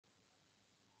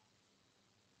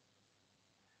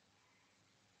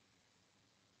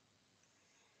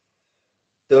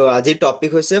তো আজিৰ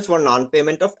টপিক হৈছে for non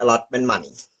payment of allotment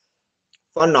money.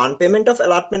 For non payment of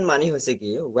allotment money hoise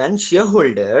ki when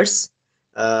shareholders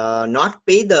not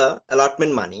pay the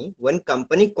allotment money when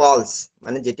company calls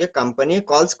mane jetia company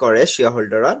calls kore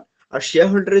shareholder ar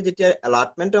shareholder jetia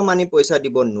allotment of money paisa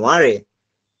dibo nware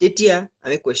tetia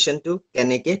ami question to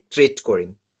keneke treat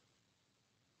korim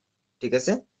ঠিক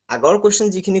আছে আগৰ question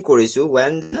jikhini korisu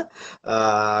when the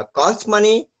calls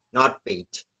money not paid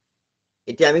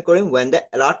এতিয়া আমি কৰিম when the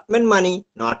allotment money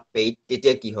not paid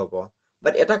তেতিয়া কি হ'ব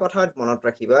but এটা কথা মনত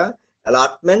ৰাখিবা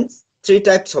allotment three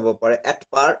types হ'ব পাৰে at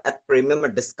par at premium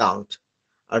or discount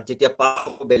আৰু যেতিয়া par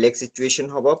হ'ব বেলেগ situation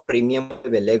হ'ব premium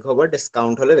বেলেগ হ'ব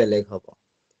discount হলে বেলেগ হ'ব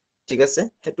ঠিক আছে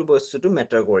হেতু বস্তুটো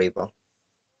matter কৰিব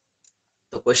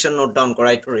তো question note down কৰা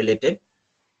ইটো related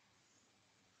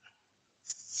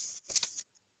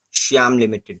Shyam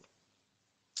Limited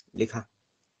লিখা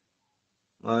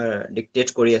মই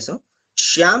dictate কৰি আছো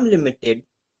Shyam Limited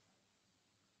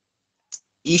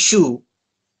issue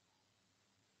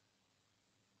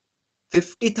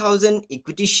 50,000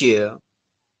 equity share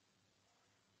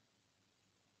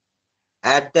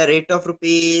at the rate of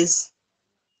rupees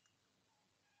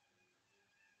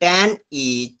 10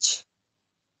 each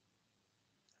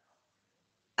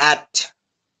at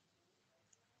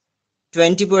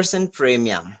 20%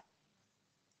 premium.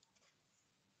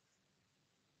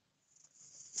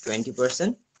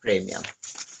 20% premium.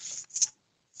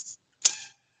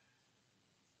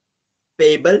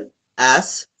 Payable as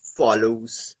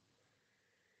follows.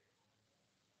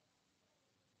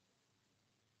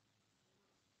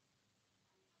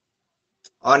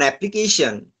 On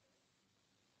application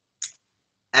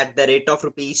at the rate of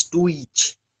rupees 2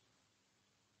 each.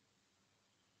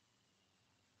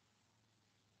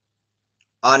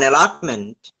 On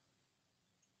allotment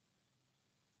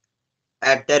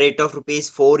at the rate of rupees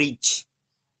 4 each,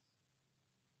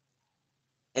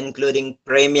 including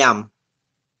premium.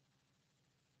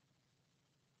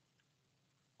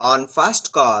 On first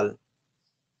call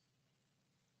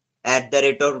at the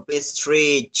rate of rupees 3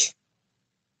 each,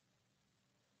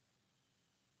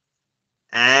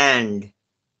 and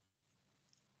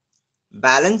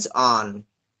balance on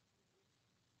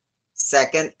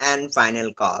second and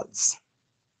final calls.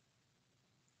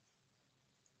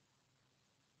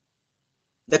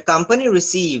 The company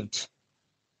received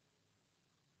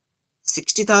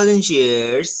 60,000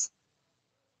 shares,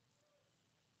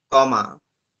 comma,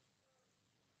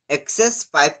 excess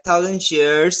 5,000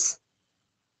 shares,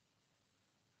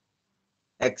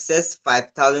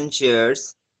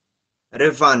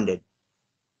 refunded,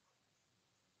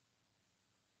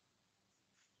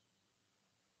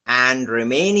 and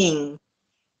remaining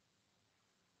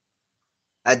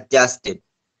adjusted.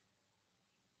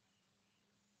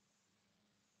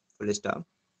 Full stop.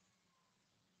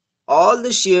 All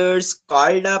the shares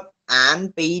called up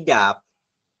and paid up.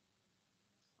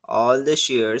 All the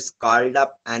shares called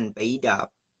up and paid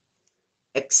up,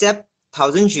 except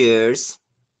 1,000 shares.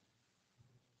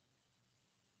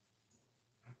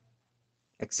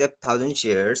 Except 1,000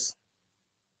 shares.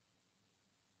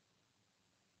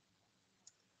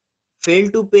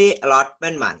 Failed to pay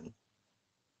allotment money.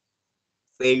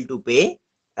 Failed to pay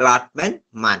allotment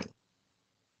money.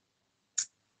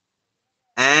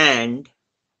 And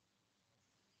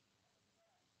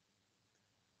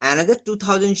another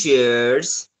 2,000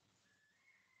 shares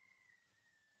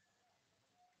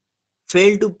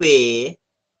failed to pay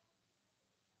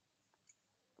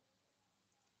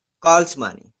calls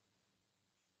money.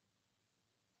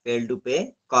 Failed to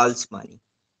pay calls money.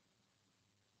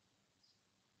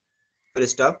 Full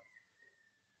stop.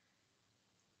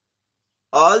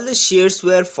 All the shares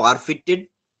were forfeited.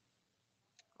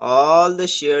 All the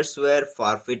shares were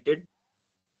forfeited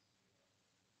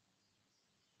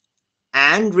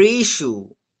and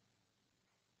reissue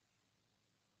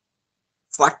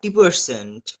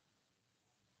 40%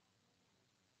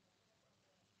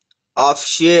 of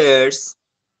shares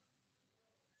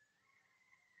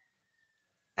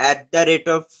at the rate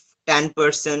of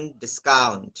 10%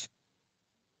 discount.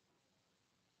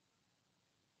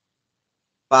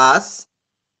 Pass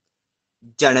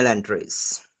journal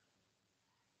entries.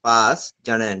 Pass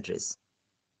journal entries.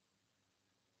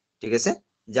 ঠিক আছে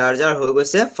যার যার হয়ে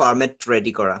গেছে format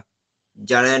ready করা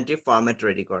journal entry format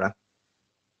ready করা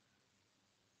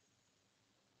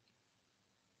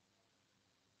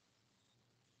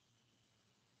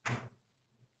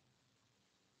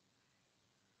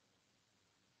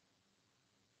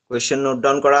question note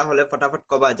down করা হলে ফটাফট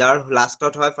কবা যার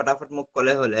লাস্টত হয় ফটাফট মোক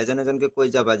কলে হল এজন এজনকে কৈ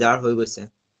যাবা যাৰ হৈ গৈছে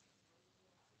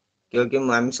কিয় কি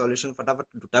আমি সলিউশন ফটাফট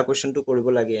দুটা কোয়েশ্চন তো কৰিব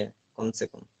লাগে কমসে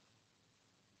কম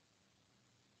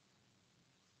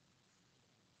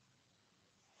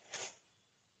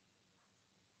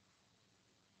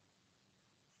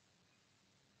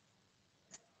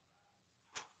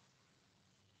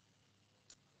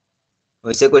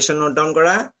হৈছে question note down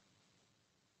কৰা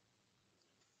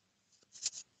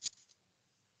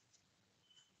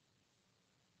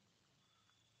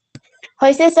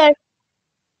হৈছে sir.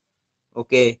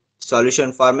 okay solution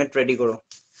format ready karo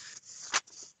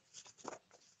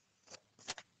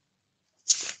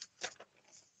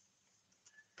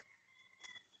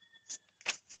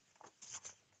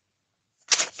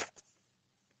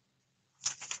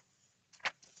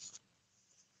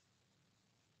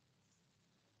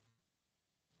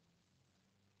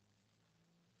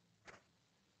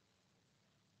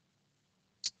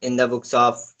in the books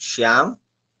of Shyam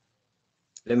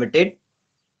Limited,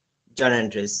 journal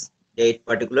entries, date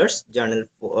particulars, journal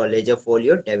ledger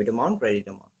folio, debit amount, credit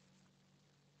amount.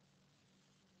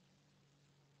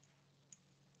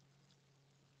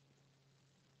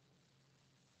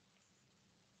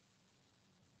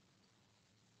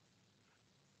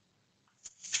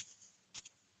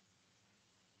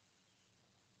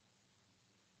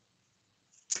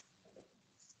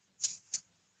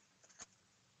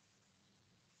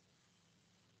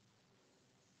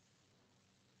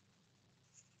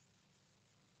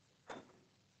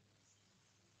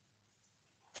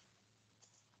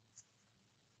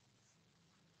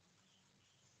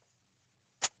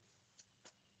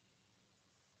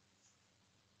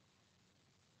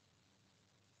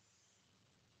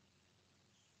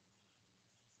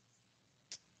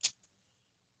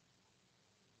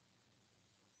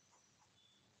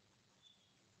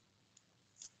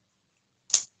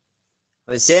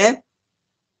 হৈছে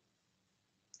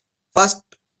first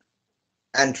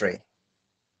entry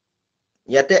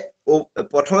ইয়াতে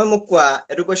প্ৰথমে মোক কোৱা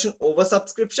এটো question over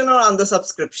subscription or under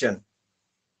subscription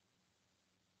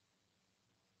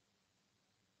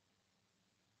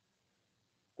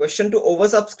question to over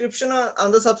subscription or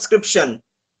under subscription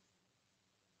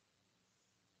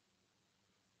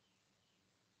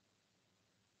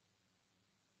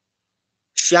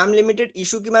Shyam Limited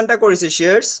issue কিমানটা কৰিছে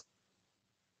shares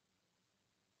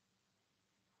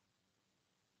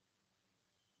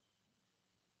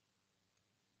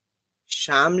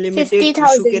Shyam Limited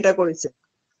issue কেটা কৰিছে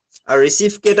আৰু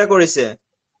receive কেটা কৰিছে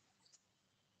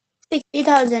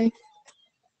 60,000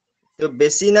 তো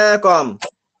বেশি না কম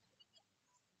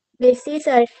বেশি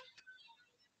sir.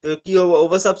 তো কি হবে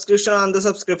over subscription or under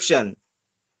subscription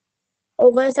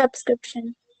Over subscription.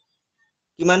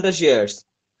 কিমানটা shares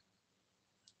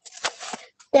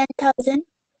 10,000.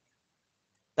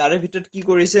 তাৰে ভিতৰত কি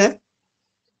কৰিছে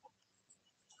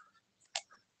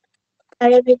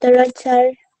তাৰে ভিতৰত sir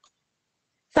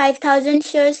 5,000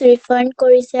 shares refund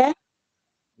কৰিছে.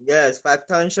 Yes,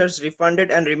 5,000 shares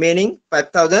refunded and remaining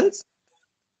 5,000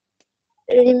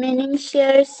 Remaining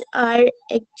shares are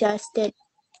adjusted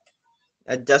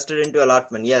into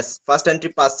allotment. Yes, first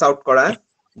entry pass out kora.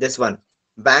 This one.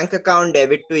 Bank account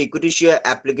debit to equity share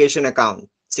application account.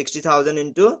 60,000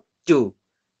 into 2.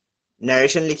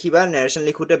 Narration likhiba. Narration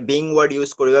likhute being word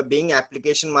use koriba. Being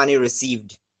application money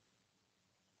received.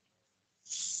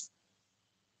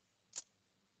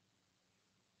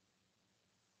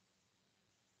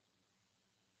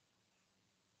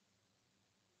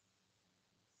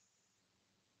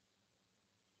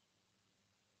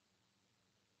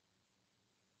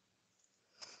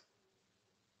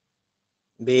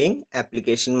 Being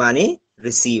application money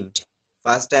received.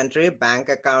 First entry bank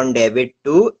account debit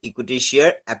to equity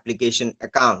share application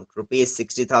account rupees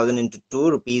 60,000 into 2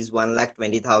 rupees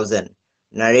 1,20,000.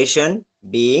 Narration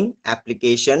being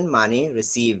application money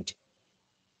received.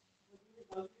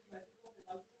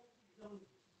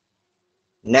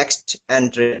 Next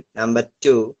entry number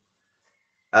 2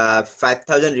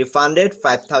 5,000 refunded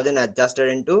 5,000 adjusted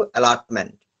into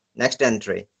allotment. Next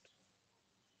entry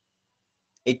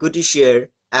equity share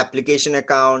application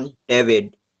account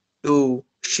debit to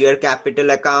share capital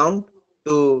account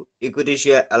to equity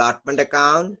share allotment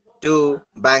account to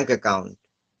bank account.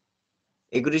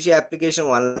 Equity share application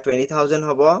 1,20,000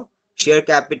 hobo, share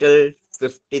capital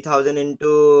 50,000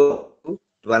 into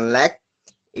 1 lakh,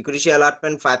 equity share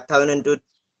allotment 5,000 into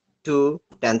 2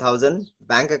 10,000,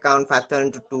 bank account 5,000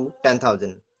 into 2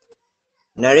 10,000.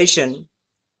 Narration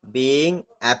being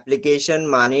application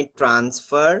money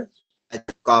transfer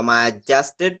comma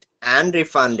adjusted and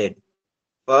refunded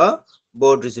for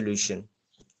board resolution.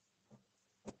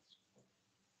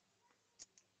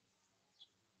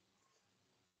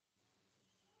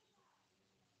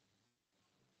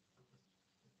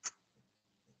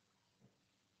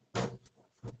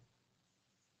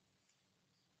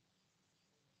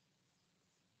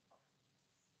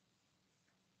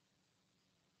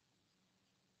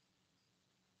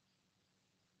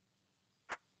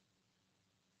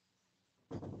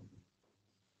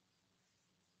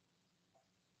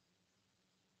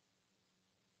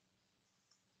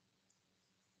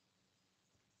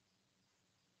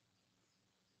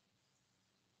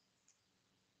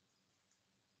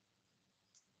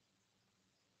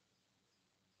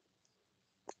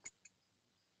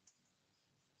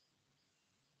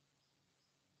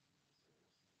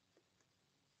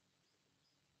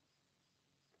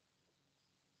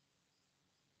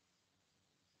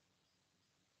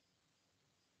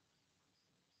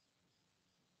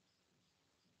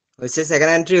 হৈছে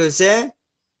second entry হৈছে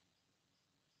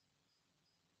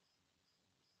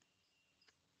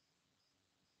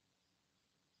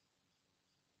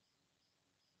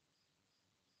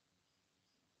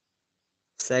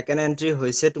second entry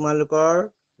হৈছে তোমালোকৰ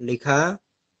লিখা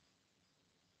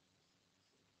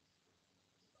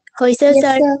হৈছে Yes,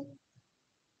 sir. sir.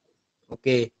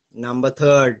 okay number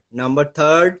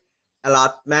third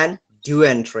allotment due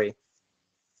entry.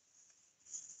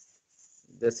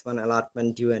 This one allotment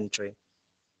due entry.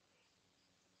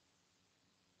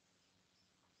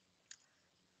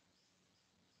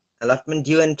 Allotment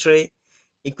due entry,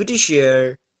 equity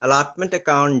share allotment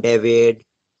account debit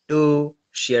to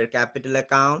share capital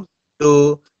account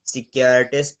to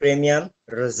securities premium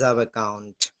reserve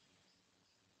account.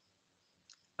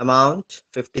 Amount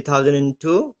 50,000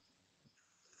 into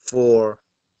 4.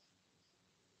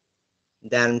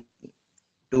 Then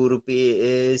 2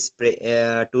 rupees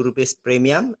 2 rupees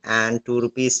premium and 2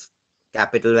 rupees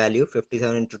capital value.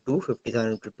 50,000 into 2,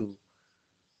 50,000 into 2,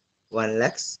 1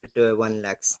 lakhs to 1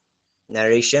 lakhs.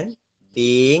 Narration,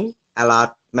 being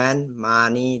allotment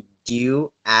money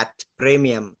due at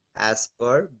premium as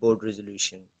per board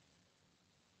resolution.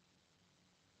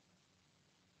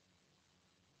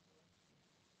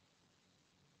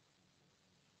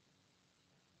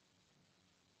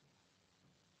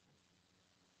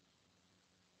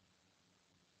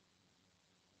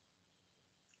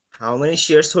 How many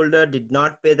shareholder did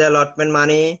not pay the allotment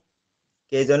money?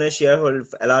 কেইজনে shareholder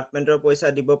allotmentor পইচা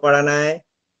দিব পৰা নাই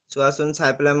চোৱাচোন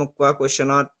চাই পেলাই মোক কোৱা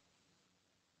কোৱেশ্চনত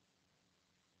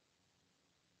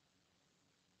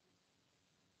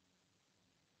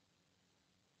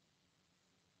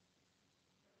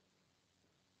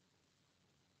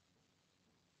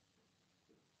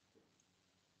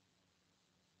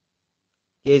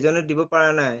কেইজনে দিব পৰা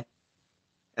নাই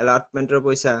allotmentor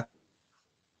পইচা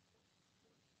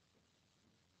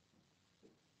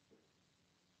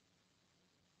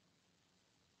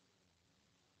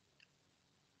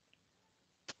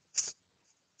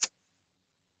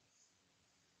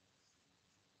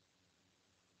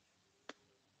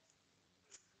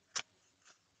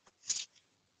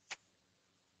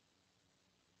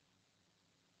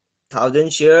thousand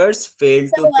shares failed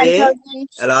Sir, to pay 1000.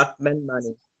 allotment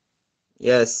money.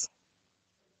 Yes.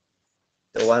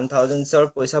 So 1000 sir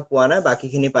পইচা পোৱা নাই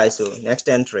বাকিখিনি পাইছো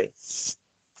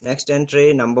next entry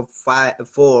number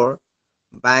 4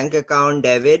 bank account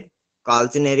debit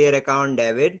Carlson area account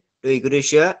debit to equity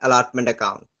share allotment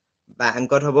account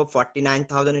bank hobo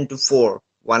 49,000 into 4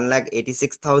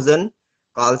 1,86,000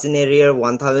 Carlson area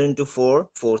 1,000 into 4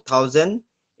 4,000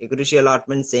 equity share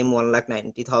allotment same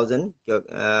 1,90,000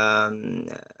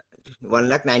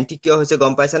 1,90,000 কিয় হৈছে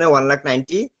গম পাইছা নে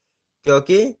 1,90,000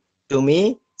 क्योंकि তুমি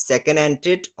second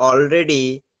entry already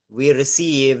we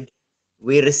received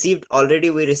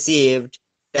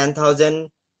 10,000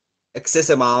 excess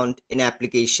amount in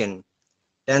application.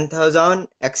 10,000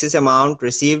 excess amount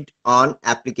received on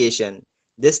application.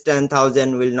 This 10,000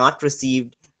 will not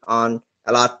received on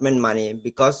allotment money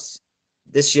because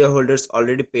this shareholders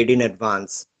already paid in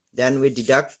advance. Then we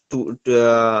deduct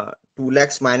 2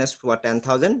 lakhs minus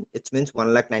 10,000. It means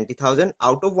 1,90,000.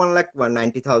 Out of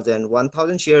 1,90,000,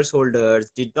 1,000 shareholders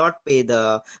did not pay the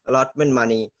allotment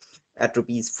money at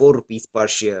 4 rupees per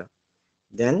share.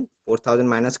 Then 4,000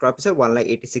 minus crop is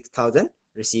 1,86,000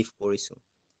 receive korisu.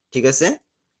 ঠিক আছে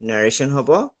narration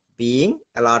hobo being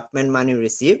allotment money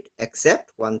received except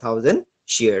 1,000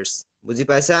 shares বুজি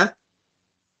পাইছা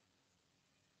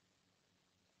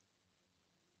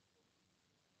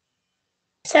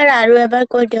Sir, আৰু এবাৰ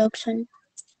কৈ দিয়কচোন।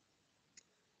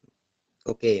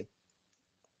 okay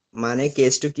মানে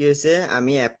কেছটো কি হৈছে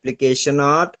আমি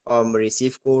এপ্লিকেশনত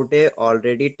ৰিসিভ কৰোতে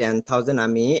অলৰেডি 10,000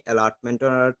 আমি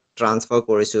allotmentor ট্ৰান্সফাৰ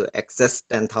কৰিছো excess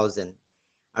 10,000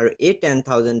 আৰু এই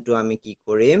 10,000 টো আমি কি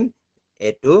কৰিম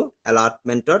এটো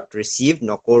allotmentot receive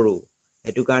নকৰো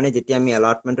এটো কাৰণে যেতিয়া আমি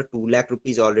allotmentot 2 lakh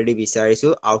rupees already বিচাৰিছো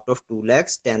out of 2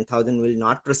 lakhs 10,000 will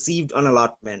not received on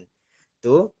allotment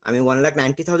তো আমি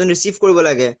 1,90,000 receive কৰিব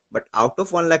লাগে but out of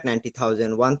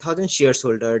 1,90,000 1,000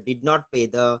 shareholder did not pay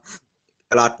the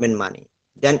allotment money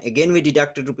then again we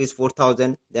deducted rupees 4,000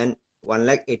 then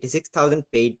 1,86,000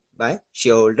 paid by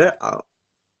shareholder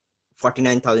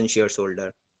 49,000 shareholder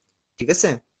ঠিক আছে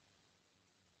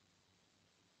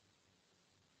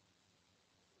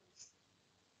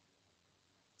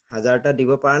হাজাৰটা দিব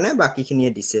পৰা নাই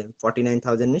বাকিখিনিয়ে দিছে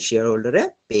 49,000 শ্বেয়াৰ হোল্ডাৰে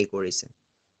পে কৰিছে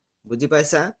বুজি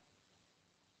পাইছা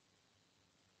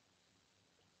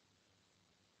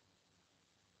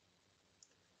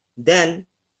দেন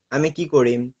আমি কি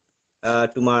কৰিম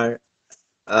তোমাৰ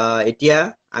এতিয়া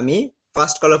আমি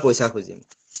ফাৰ্স্ট কলৰ পইচা খুজিম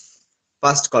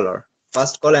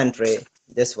first call entry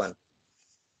This one.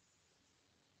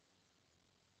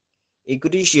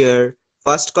 Equity share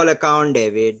first call account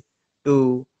debit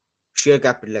to share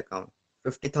capital account.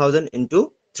 50,000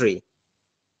 into 3.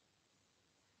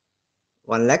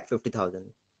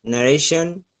 1,50,000.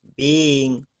 Narration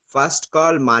being first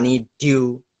call money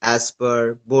due as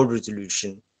per board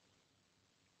resolution.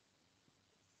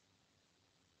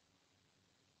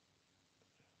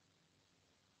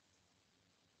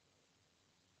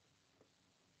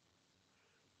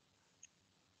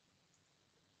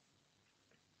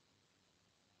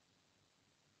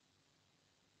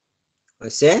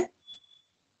 হৈছে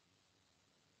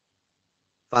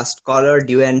ফাৰ্ষ্ট কলৰ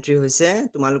ডিউ এন্ট্ৰি হৈছে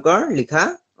তোমালোকৰ লিখা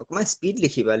অকমান স্পীড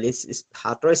লিখিবা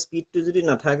হাতৰ স্পীডটো যদি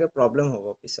নাথাকে প্ৰব্লেম হ'ব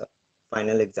পিছত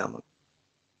ফাইনেল এক্সামত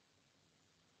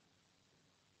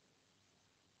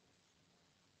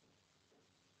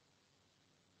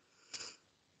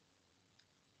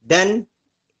দেন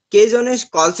কেইজনে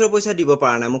কলছৰ পইচা দিব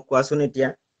পৰা নাই মোক কোৱাচোন এতিয়া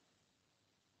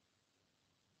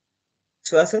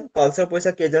চোৱাচোন কলছৰ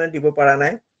পইচা কেইজনে দিব পৰা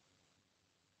নাই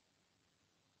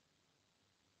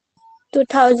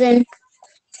 2,000.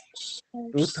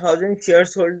 2,000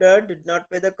 shareholder did not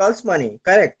pay the calls money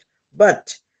correct but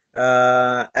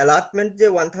allotment যে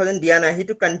 1,000 দিয়া নাই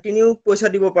সেইটো কন্টিনিউ পইচা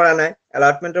দিব পৰা নাই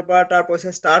allotmentৰ পৰা তাৰ পইচা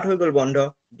ষ্টাৰ্ট হৈ গল বন্ধ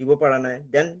দিব পৰা নাই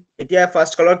দেন এতিয়া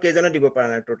ফাৰ্ষ্ট কলৰ কেইজনে দিব পৰা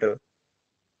নাই টোটেল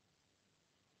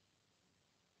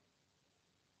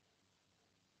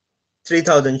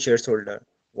 3,000 shareholder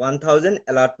 1,000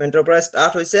 allotmentৰ পৰা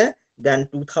ষ্টাৰ্ট হৈছে then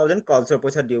 2,000 কলছৰ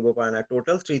পইচা দিব পৰা নাই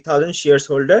টোটেল 3,000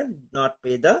 shareholder not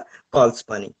pay the calls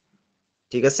money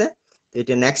ঠিক আছে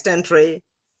এতিয়া next entry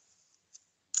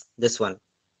this one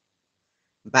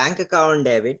bank account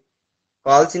debit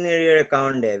calls in area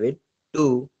account debit to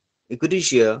equity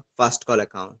share first call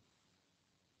account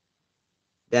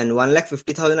then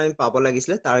 1,50,000 আমি পাব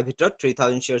লাগিছিলে তাৰ ভিতৰত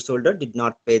 3,000 shares holder did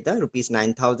not pay the rupees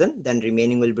 9,000 then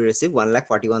remaining will be received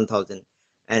 1,41,000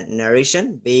 and narration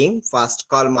being first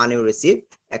call money received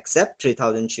except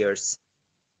 3,000 shares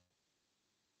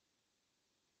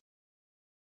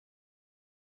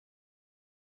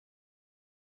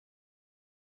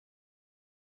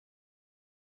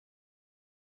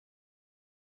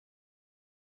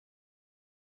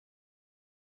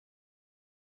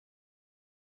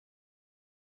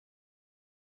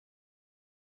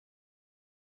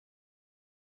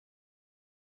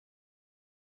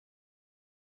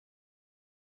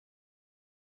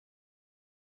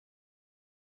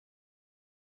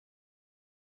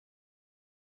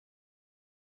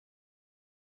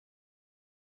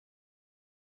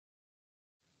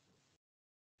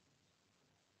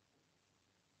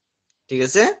ঠিক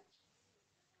আছে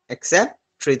except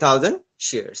 3,000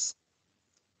 shares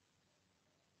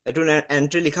এটো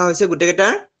entry লিখা হৈছে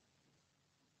গুটেকেটাৰ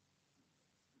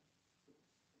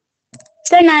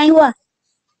Sir, নাই হোৱা.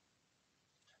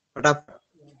 ফটাফট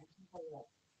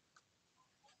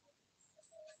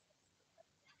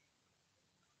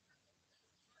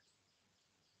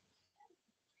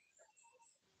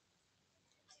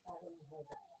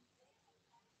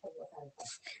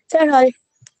Sir, হল.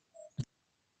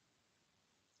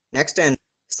 next and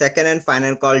second and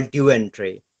final call due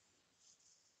entry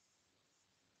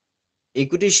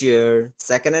equity share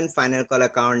second and final call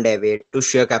account debit to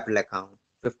share capital account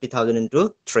 50,000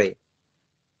 into 3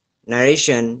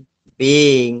 narration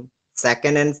being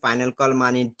second and final call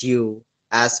money due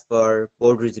as per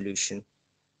board resolution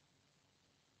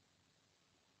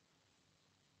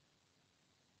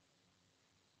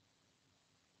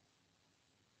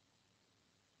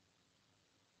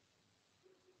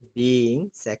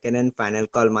being second and final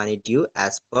call money due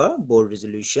as per board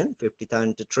resolution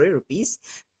 50,000 to 3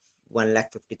 rupees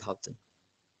 1,50,000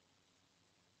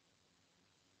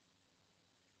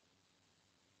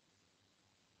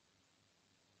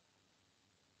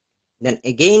 then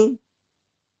again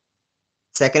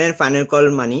second and final call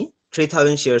money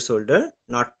 3,000 shares holder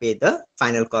not pay the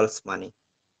final calls money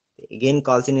again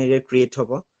calls in area create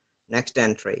hobo next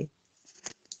entry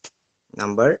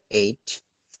number 8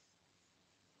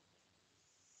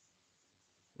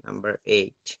 number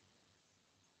 8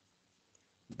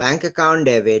 bank account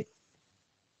debit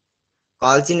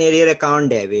calls in area account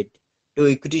debit to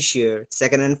equity share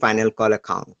second and final call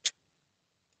account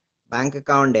bank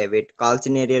account debit calls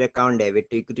in area account debit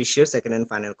to equity share second and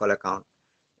final call account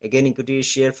again equity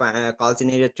share calls in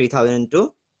area 3,000 into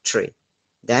 3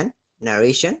 then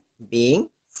narration being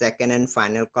second and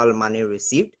final call money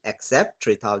received except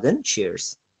 3,000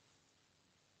 shares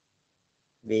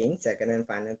being second and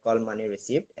final call money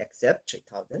received except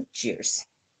 3,000 shares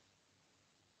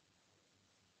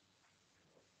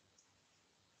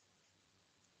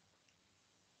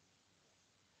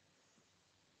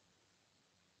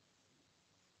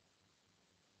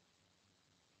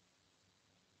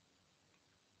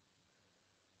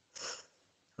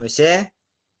হৈছে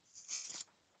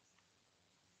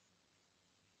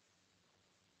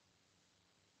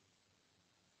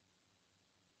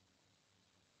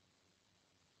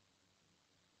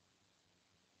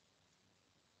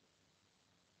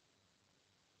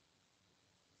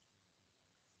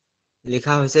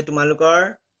লিখা হৈছে তোমালোকৰ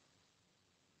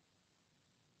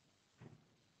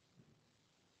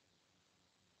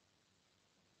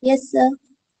Yes, sir.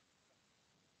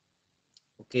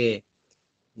 Okay.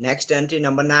 Next entry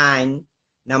number 9.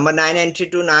 Number 9 entry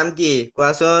to নাম কি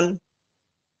কোৱাচোন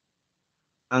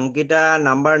Ankita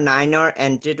number 9 ৰ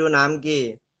entry to নাম কি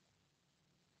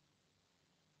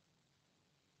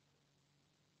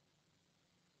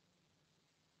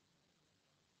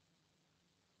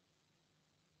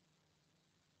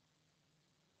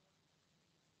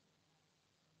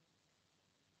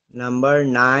Number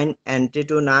 9 entry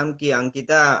to নাম কি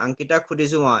অংকিতা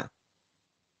খুদিছো মই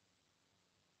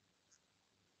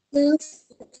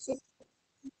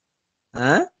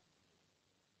হা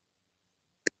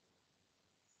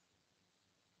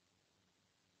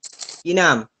কি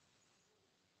নাম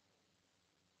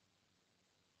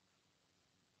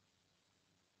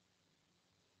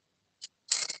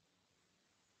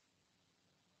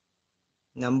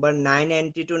Number 9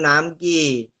 entry to নাম কি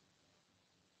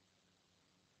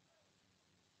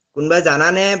কোনবাই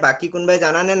জানানে বাকি কোনবাই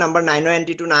জানানে Number 9 ৰ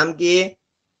entry to নাম কি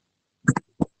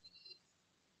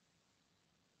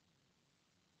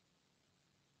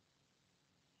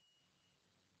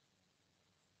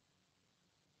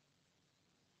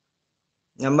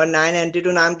Number 9 entry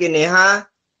to নাম কি নেহা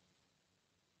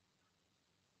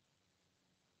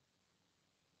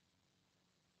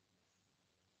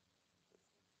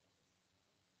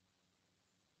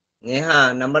নেহা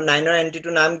Number 9 ৰ entry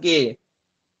to নাম কি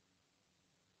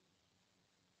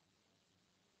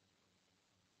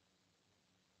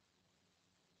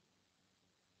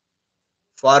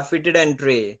forfeited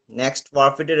entry next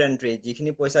forfeited entry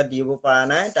যিখিনি পইচা দিব পৰা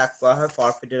নাই তাক কোৱা হয়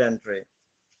forfeited entry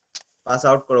pass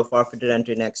out karo forfeited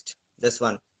entry next this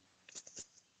one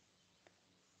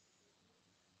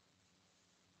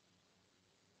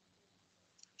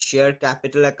share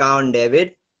capital account debit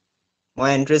মই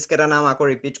entries কেটা নাম আকৌ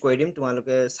repeat কৰি দিম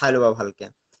তোমালোকে চাই লবা ভালকে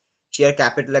share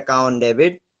capital account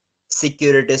debit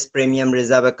securities premium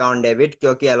reserve account debit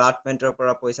কিয়কি allotment ৰ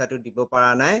পৰা পইচাটো দিব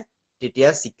পৰা নাই তেতিয়া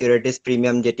securities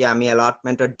premium যেতিয়া আমি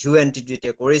allotment ৰ due entry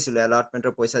যেতিয়া কৰিছিলো allotment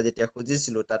ৰ পইচা যেতিয়া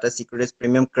খুজিছিলো তাতে securities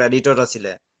premium credit ত আছিল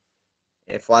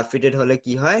forfeited হলে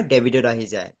কি হয় debited আহি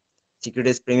যায়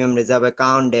securities premium reserve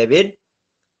account debit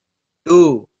 2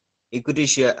 equity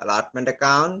share allotment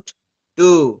account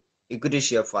 2 equity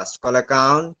share first call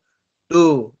account 2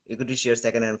 equity share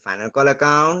second and final call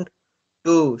account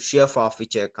 2 share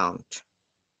forfeiture account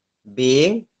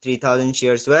being 3000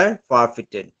 shares were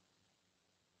forfeited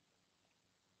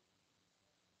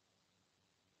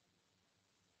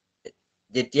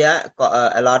যেতিয়া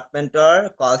allotment or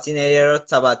calls in area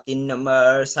চাবা 3 number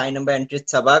 4 number entry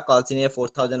চাবা calls in area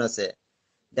 4000 আছে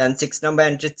then 6 number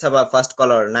entry চাবা first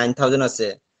caller 9000 আছে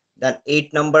then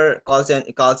 8 number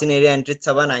calls in area entry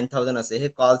চাবা 9000 আছে হে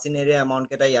calls in area amount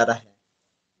কেটা ইয়াত আহে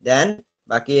then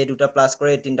বাকি এই দুটা প্লাস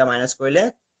কৰে এই তিনটা মাইনাস কৰিলে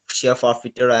share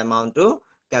forfeited amount to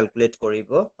calculate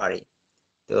কৰিব পাৰি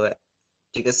তো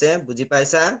ঠিক আছে বুজি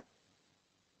পাইছা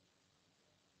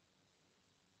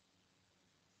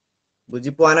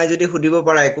বুজি পোৱা নাই যদি খুদিব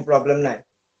পাৰা একো প্ৰবলেম নাই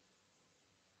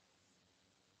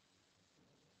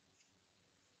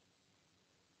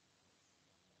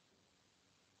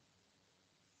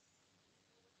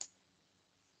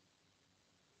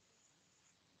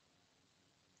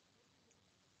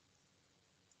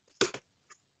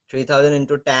 $3,000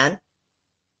 into 10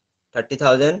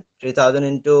 30,000 3,000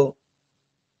 into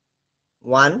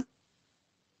 1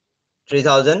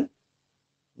 3,000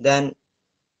 then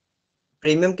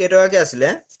premium কেটকাকে আছিলে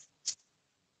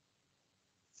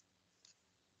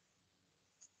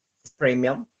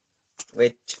premium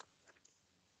wait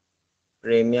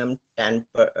premium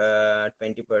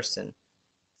 20%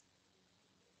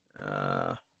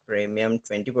 premium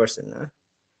 20%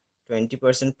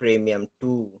 20% premium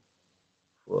 2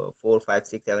 4 5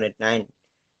 6 7 8 9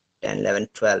 10 11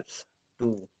 12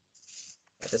 2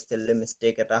 এটা still a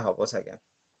mistake এটা হ'ব চাগে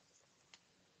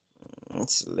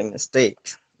still a mistake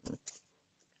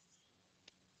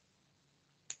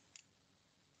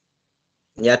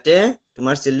ইয়াতে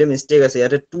তোমাৰ still a mistake আছে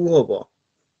ইয়াতে 2 হ'ব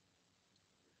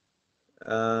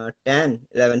 10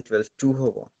 11 12 2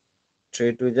 হ'ব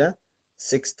 3 2 যা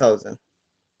 6000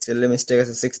 still a mistake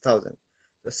আছে 6000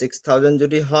 তো 6000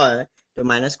 যদি হয় তো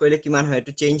মাইনাস কৰিলে কিমান হয়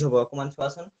এটো চেঞ্জ হ'ব অকমান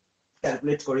চোৱাচোন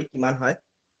ক্যালকুলেট কৰি কিমান হয়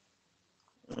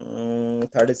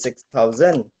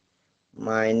 36000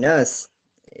 minus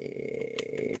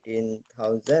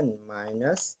 18,000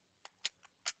 minus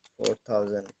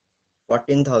 4,000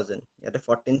 14,000 ইয়াতে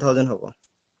 14,000 হ'ব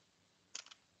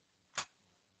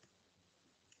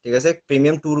ঠিক আছে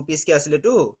প্ৰিমিয়াম 2 rupees কি আছিল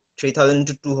তো 3,000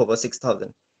 into 2 হ'ব 6,000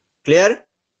 clear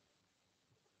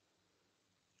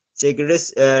securities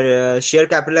share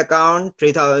capital account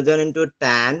 3,000 into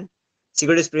 10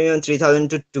 securities premium 3,000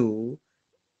 into 2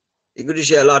 equity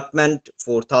share allotment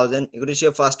 4,000 equity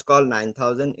share first call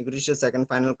 9,000 equity share second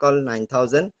final call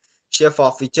 9,000 share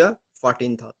forfeiture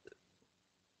 14,000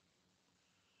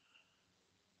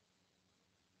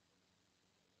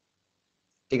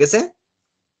 ঠিক আছে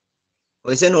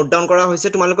হৈছে নোট ডাউন কৰা হৈছে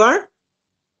তোমালোকৰ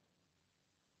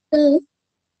Sir,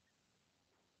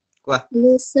 কোৱা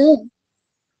hello, sir.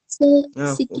 Sir, শুনি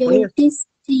আছো securities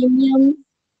premium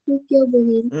to क्यों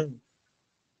बहिल?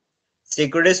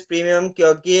 Securities premium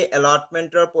কিয় কি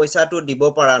allotmentৰ পইচাটো দিব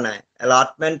পৰা নাই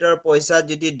allotmentৰ পইচা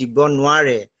যদি দিব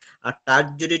নোৱাৰে আৰু তাত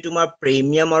যদি তোমাৰ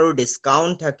প্ৰিমিয়াম আৰু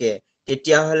ডিসকাউন্ট থাকে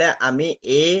তেতিয়া হলে আমি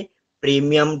এই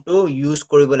প্ৰিমিয়ামটো ইউজ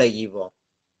কৰিব লাগিব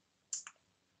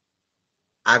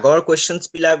আগৰ কোৱেশ্চনছ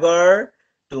বিলাকৰ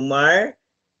তোমাৰ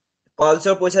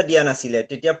কলছৰ পইচা দিয়া নাছিলে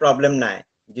তেতিয়া প্ৰবলেম নাই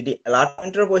যদি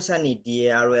allotmentor পইচা নিদিয়ে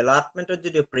আৰু allotmentor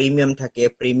যদি প্ৰিমিয়াম থাকে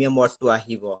প্ৰিমিয়াম ওয়াৰ্ডটো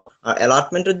আহিব আৰু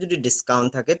allotmentor যদি ডিসকাউন্ট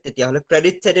থাকে তেতিয়া হলে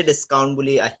ক্ৰেডিট সাইডে ডিসকাউন্ট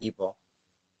বুলি আহিব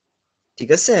ঠিক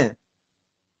আছে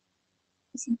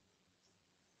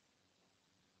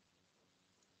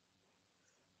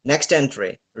নেক্সট এন্ট্ৰি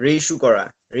ৰিইস্যু কৰা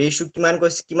ৰিইস্যু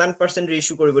কিমান পাৰ্সেন্ট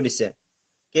ৰিইস্যু কৰিব দিছে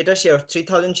কেটা শেয়ার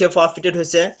 3,000 শেয়ার ফৰফিটেড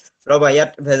হৈছে ৰবা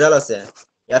ইয়াত ভেজাল আছে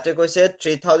ইয়াতে কৈছে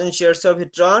 3,000 শেয়াৰছৰ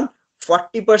ভিতৰত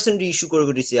 40% ৰিইস্যু কৰিব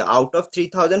দিছে আউট অফ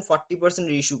 3,000 40%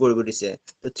 ৰিইস্যু কৰিব দিছে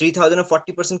তো 3,000 ৰ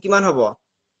 40% কিমান হ'ব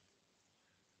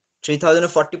 3,000 ৰ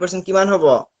 40% কিমান হ'ব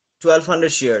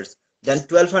 1,200 shares then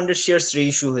 1,200 shares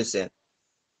ৰিইস্যু হৈছে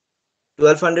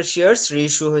 1,200 shares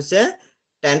ৰিইস্যু হৈছে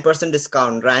 10%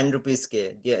 discount 9 rupees ke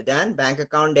then bank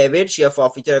account debit share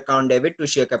forfeiture account debit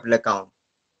to share capital account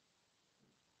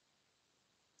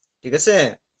ঠিক আছে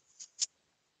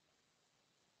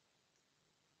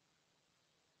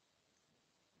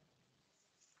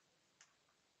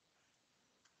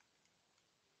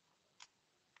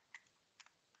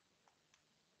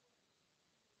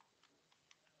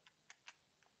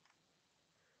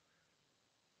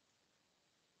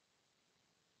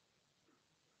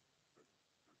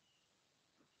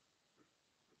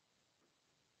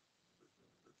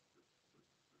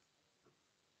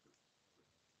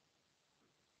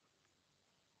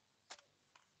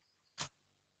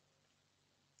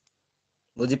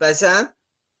বুজি পাইছা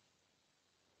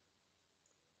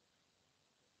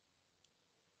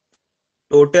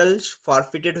total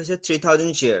forfeited হৈছে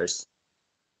 3,000 shares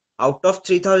out of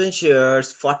 3,000 shares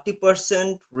 40%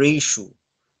 reissue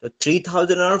তো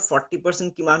 3,000 ৰ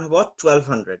 40% কিমান হ'ব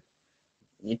 1,200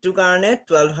 ইটো কাৰণে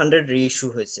 1,200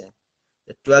 reissue হৈছে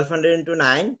 1,200 into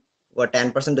 9 or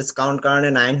 10% discount কাৰণে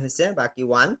 9 হৈছে বাকি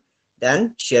 1 then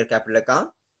share capital account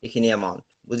এইখিনি amount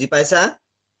বুজি পাইছা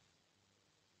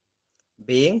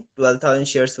being 12,000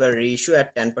 shares were reissued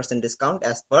at 10% discount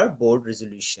as per board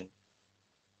resolution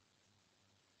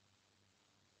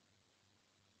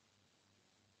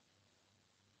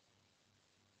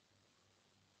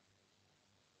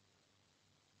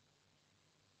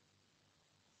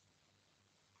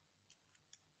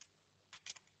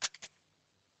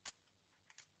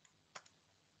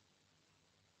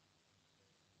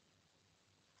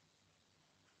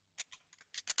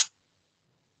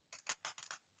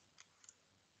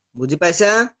বুজি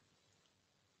পাইছা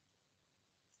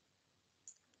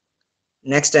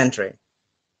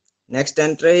next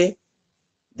entry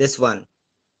this one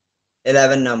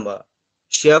 11 number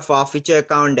share forfeiture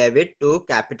account debit to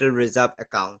capital reserve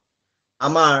account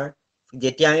আমাৰ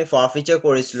যেতিয়া আমি forfeiture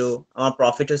কৰিছিলো আমাৰ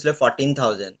profit হৈছিল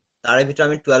 14,000 তাৰে ভিতৰত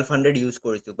আমি 1,200 ইউজ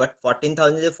কৰিছো বাট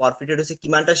 14,000 যে forfeited হৈছে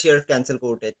কিমানটা শেয়াৰ ক্যান্সেল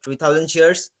কৰোতে 3,000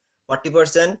 shares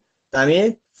 40% আমি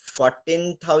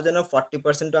 14,000 ৰ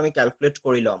 40% টো আমি ক্যালকুলেট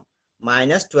কৰি লম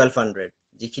minus 1,200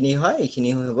 যিখিনি হয় এইখিনি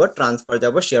হ'ব ট্ৰান্সফাৰ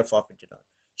যাব share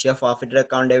forfeited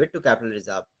account debit to capital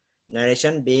reserve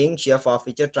narration being share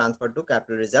forfeiture transferred to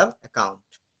capital reserve account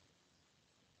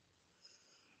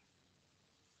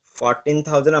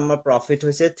 14,000 আমাৰ profit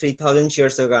হৈছে 3,000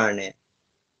 shares কাৰণে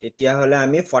তেতিয়া হলে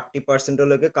আমি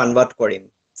 40% লৈকে কনভাৰ্ট কৰিম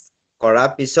কৰাৰ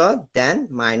পিছত then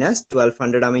minus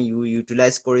 1,200 আমি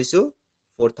ইউটিলাইজ কৰিছো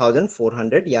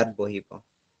 4,400 ইয়াত বহিব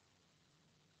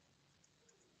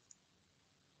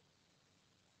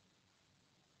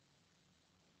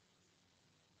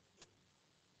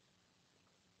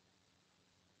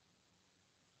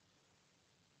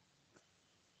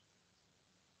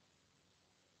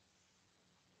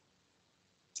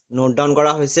নোট ডাউন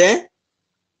কৰা হৈছে